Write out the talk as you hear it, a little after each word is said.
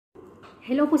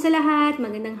Hello po sa lahat,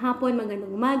 magandang hapon, magandang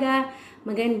umaga,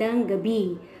 magandang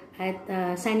gabi. At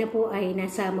sana po ay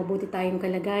nasa mabuti tayong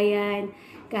kalagayan,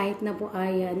 kahit na po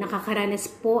ay nakakaranas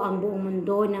po ang buong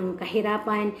mundo ng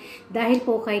kahirapan dahil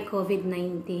po kay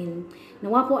COVID-19.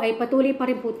 Nawa po ay patuloy pa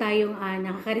rin po tayong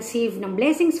nakaka-receive ng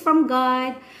blessings from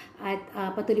God at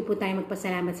patuloy po tayong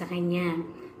magpasalamat sa Kanya.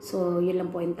 So, yun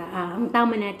lang po ang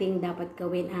tama nating dapat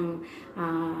gawin ang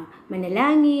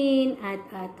manalangin at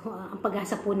ang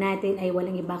pag-asa po natin ay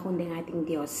walang iba kundi ang ating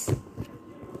Diyos.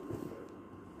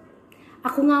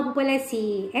 Ako nga po pala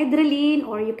si Dalin,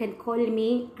 or you can call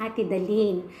me Ate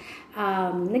Dalin.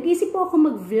 Nag-isip po ako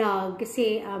mag-vlog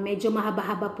kasi medyo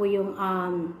mahaba-haba po yung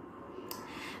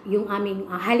aming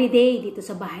holiday dito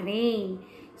sa Bahrain.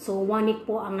 So, 1 week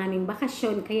po ang aming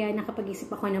bakasyon, kaya nakapag-isip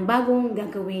ako ng bagong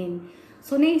gagawin.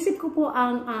 So, naisip ko po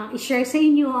ang i-share sa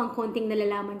inyo ang konting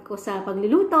nalalaman ko sa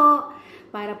pagluluto,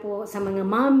 para po sa mga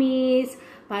mommies,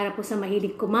 para po sa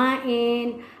mahilig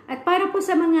kumain, at para po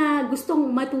sa mga gustong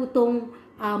matutong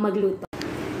magluto.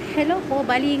 Hello po,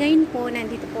 bali ngayon po,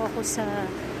 nandito po ako sa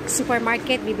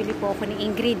supermarket. Bibili po ako ng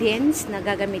ingredients na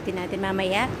gagamitin natin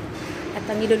mamaya. At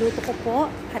ang niluluto ko po,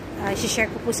 at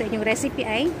i-share ko po sa inyong recipe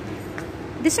ay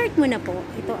dessert muna po.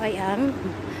 Ito ay ang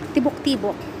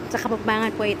Tibuk-Tibuk. Sa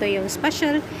kapagbangan po ito yung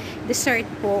special dessert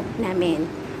po namin.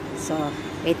 So,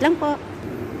 wait lang po.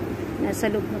 Nasa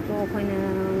loob na po ako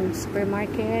ng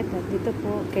supermarket. At dito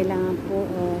po, kailangan po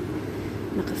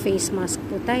naka-face mask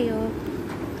po tayo.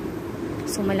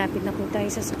 So, malapit na po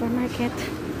tayo sa supermarket.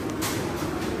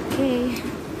 Okay.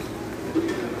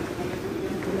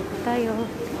 Dito na po tayo.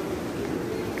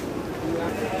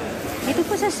 Dito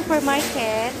po sa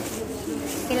supermarket,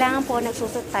 kailangan po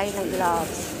nagsusot tayo ng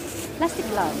gloves. Plastic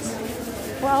gloves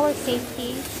for our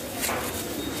safety.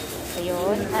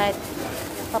 Ayun. At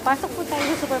papasok po tayo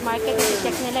sa supermarket at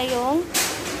i-check nila yung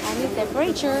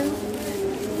temperature.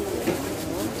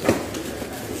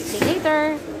 See you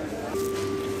later.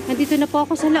 Nandito na po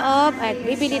ako sa loob at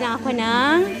bibili na ako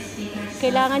ng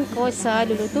kailangan ko sa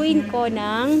lulutuin ko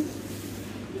ng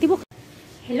tibuk.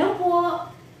 Hello po!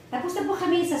 Tapos na po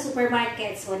kami sa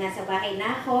supermarket. So, nasa bahay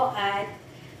na ako at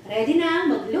ready na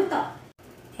magluto.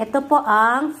 Ito po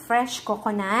ang fresh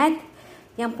coconut.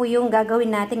 Yan po yung gagawin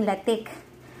nating latik.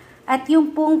 At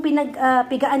yung pong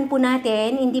pigaan po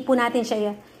natin, hindi po natin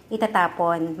siya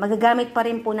itatapon. Magagamit pa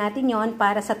rin po natin yon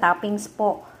para sa toppings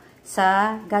po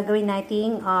sa gagawin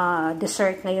nating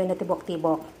dessert ngayon na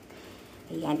tibuk-tibuk.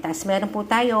 Ayan. Tapos meron po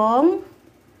tayong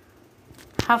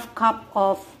half cup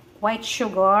of white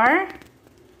sugar.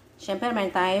 Siyempre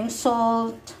meron tayong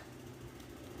salt,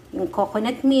 yung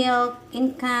coconut milk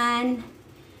in can.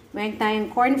 Meron tayong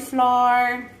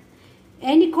cornflour.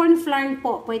 Any cornflour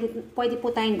po, pwede po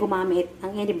tayong gumamit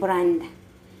ng any brand.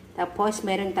 Tapos,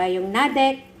 meron tayong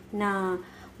nadek na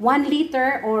 1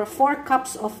 liter or 4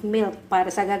 cups of milk para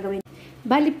sa gagawin.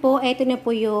 Bali po, ito na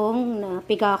po yung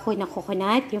piga ko na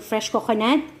coconut, yung fresh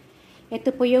coconut.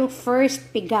 Ito po yung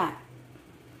first piga.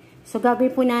 So,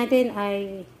 gagawin po natin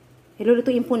ay,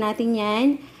 ilulutuin po natin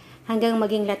yan hanggang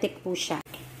maging latik po siya.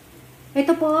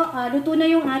 Ito po, luto na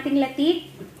yung ating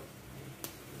latik.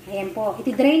 Ayan po.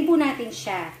 Iti-drain po natin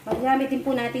siya. Magagamit din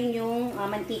po natin yung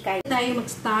mantika. Tayo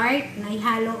mag-start na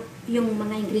ihalo yung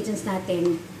mga ingredients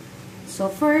natin. So,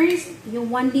 first, yung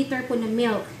 1 liter po na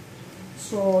milk.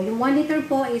 So, yung 1 liter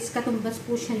po is katumbas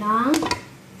po siya ng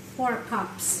 4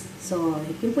 cups. So,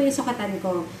 yun po yung sukatan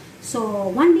ko.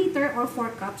 So, 1 liter or 4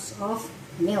 cups of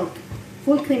milk.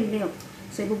 Full cream milk.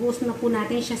 So, ibubuhos na po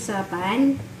natin siya sa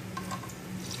pan.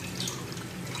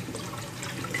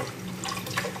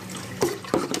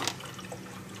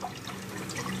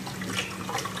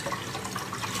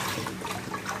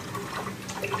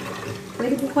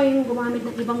 Pwede po kayong gumamit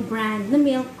ng ibang brand na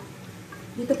milk.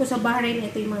 Dito po sa Bahrain,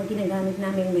 ito yung mga ginagamit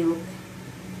naming milk.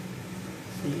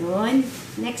 So, yun.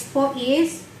 Next po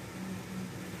is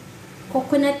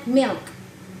coconut milk.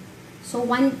 So,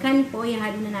 1 can po.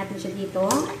 Ihalo na natin siya dito.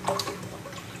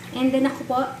 And then ako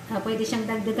po, pwede siyang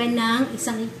dagdagan ng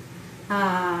isang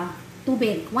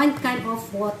tubig. 1 can of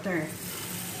water.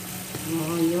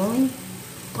 O, yun.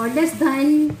 Or less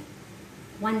than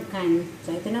 1 can.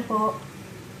 So, ito na po.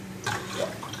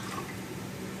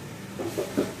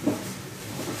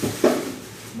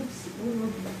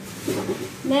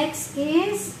 Next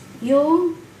is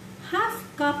yung half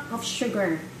cup of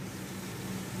sugar.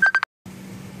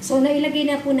 So,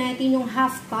 nailagay na po natin yung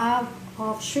half cup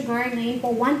of sugar. Ngayon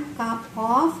po, 1 cup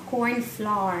of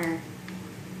cornflour.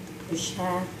 Ito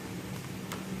siya.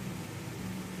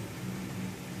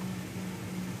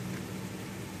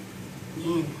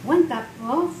 Yan. 1 cup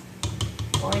of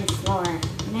cornflour.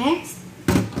 Next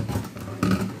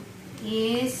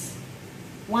is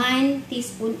 1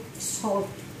 teaspoon salt.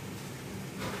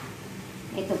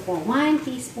 Ito po, 1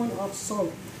 teaspoon of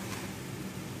salt.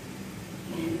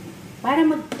 Yan. Para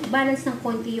mag-balance ng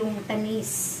konti yung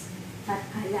tamis at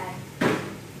alat.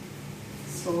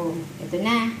 So, ito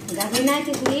na. Ang gagawin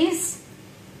natin is,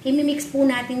 i-mix po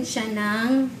natin siya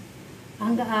ng,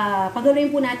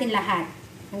 pagawin po natin lahat.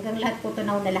 Hanggang lahat po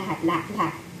tunaw na lahat.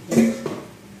 Lahat.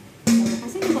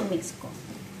 Kasi yung pag-mix ko.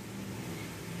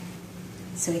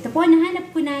 So, ito po, nahanap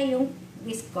ko na yung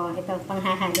whisk ko. Ito,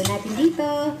 panghahalo natin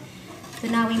dito.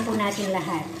 Tunawin po natin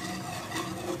lahat.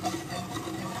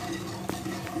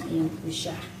 Ayan po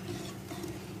siya.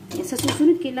 Ayan, sa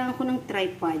susunod, kailangan ko ng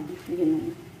tripod.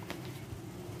 Ayan.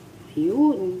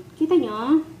 Ayun. Kita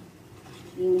nyo?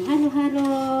 Yung halo-halo.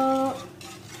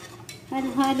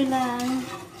 Halo-halo lang.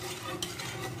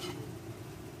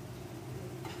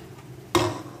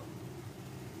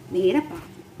 Mahirap ah.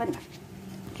 Paano ba?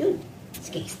 Yun.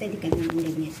 Sige, steady ka lang ng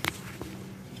ganyan.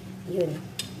 Yun.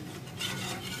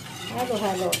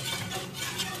 Halo-halo.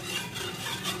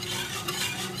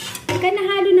 Pagka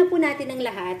nahalo na po natin ang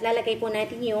lahat, lalagay po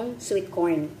natin yung sweet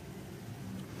corn.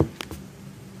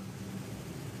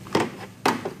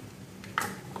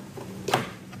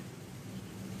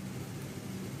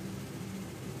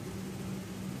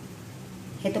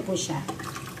 Ito po siya.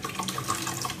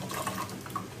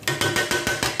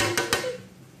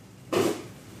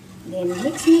 Then,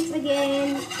 mix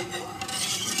again.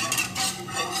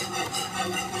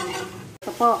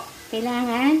 Ito po,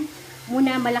 kailangan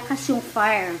muna malakas yung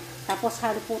fire. Tapos,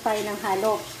 halo po tayo ng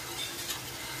halo.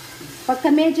 Pagka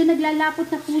medyo naglalapot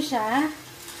na po siya,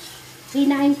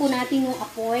 hinain po natin yung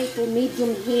apoy to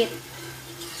medium heat.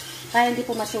 Para hindi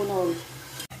po masunog.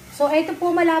 So, ito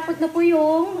po, malapot na po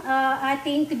yung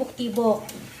ating tibuk-tibuk.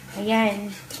 Ayan.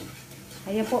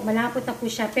 Ayan po, malapot na po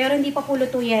siya. Pero hindi pa po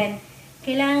luto yan.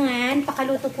 Kailangan,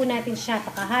 pakaluto po natin siya.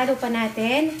 Pakahalo pa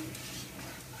natin.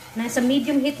 Nasa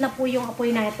medium heat na po yung apoy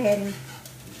natin.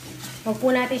 Huwag po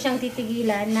natin siyang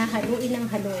titigilan na haluin ng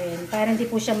haluin. Para hindi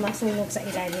po siya masunog sa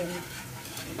ilalim.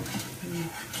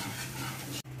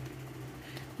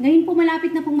 Ngayon po,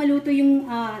 malapit na pong maluto yung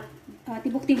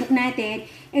tibuk-tibuk natin.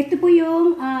 Ito po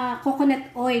yung coconut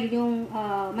oil, yung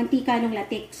mantika ng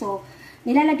Latik. So,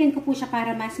 nilalagyan ko po siya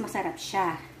para mas masarap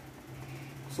siya.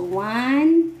 So,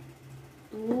 1,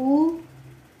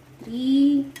 2,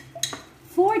 3,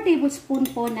 4 tablespoon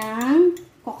po ng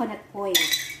coconut oil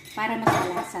para mas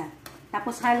malasa.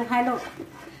 Tapos, halo-halo.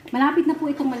 Malapit na po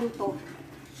itong maluto.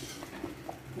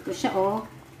 Ito siya, oh.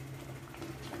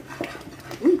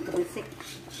 Uy, kabasik.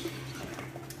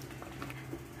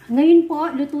 Ngayon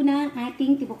po, luto na ang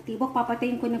ating tibuk-tibuk.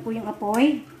 Papatayin ko na po yung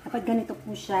apoy. Dapat ganito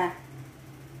po siya.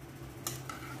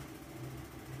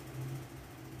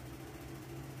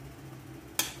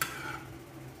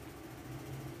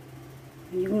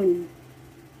 Ayun.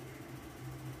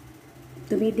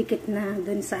 Dumidikit na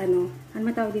dun sa ano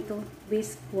matawag dito?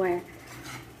 Whisk wire.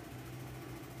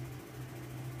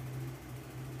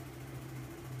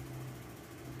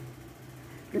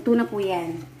 Luto na po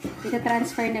yan.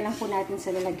 Ita-transfer na lang po natin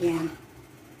sa lalagyan.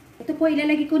 Ito po,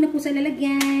 ilalagay ko na po sa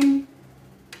lalagyan.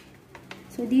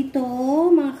 So, dito,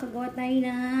 makakagawa tayo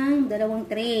ng 2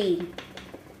 tray.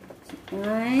 So,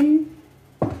 1.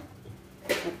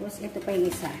 Tapos, ito pa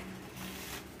yung isa.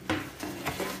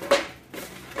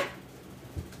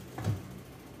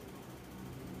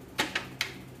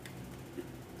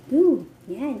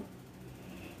 Yan.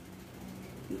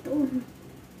 Ito.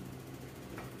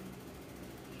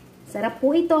 Sarap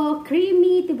po ito.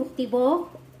 Creamy,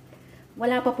 tibuk-tibuk.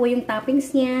 Wala pa po yung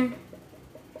toppings niya.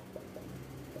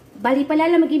 Bali,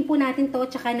 palalamagin po natin to,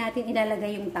 tsaka natin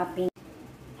ilalagay yung topping.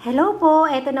 Hello po!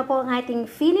 Ito na po ang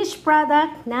ating finished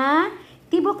product na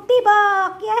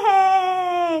tibuk-tibuk!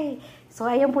 Yay! So,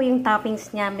 ayan po yung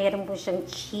toppings niya. Meron po siyang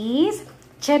cheese.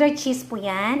 Cheddar cheese po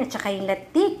yan. At saka yung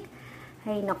Latik.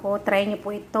 Ay, naku, try niyo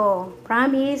po ito.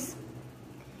 Promise.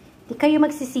 Di kayo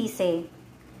magsisisi.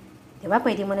 Diba?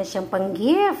 Pwede mo na siyang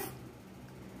pang-gift.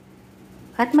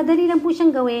 At madali lang po siyang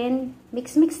gawin.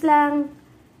 Mix-mix lang.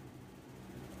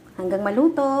 Hanggang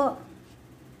maluto.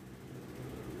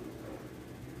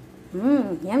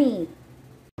 Yummy.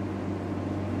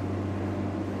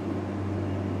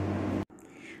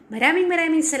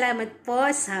 Maraming salamat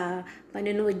po sa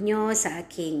panonood nyo sa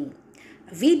aking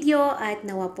video at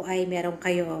nawa po ay meron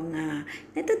kayong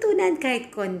natutunan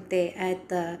kahit konti. At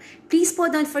please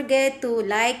po don't forget to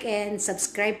like and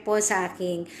subscribe po sa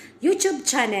aking YouTube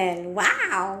channel.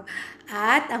 Wow!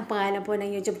 At ang pangalan po ng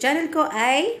YouTube channel ko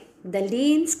ay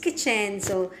Dalin's Kitchen.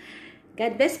 So,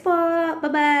 God bless po!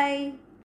 Bye-bye!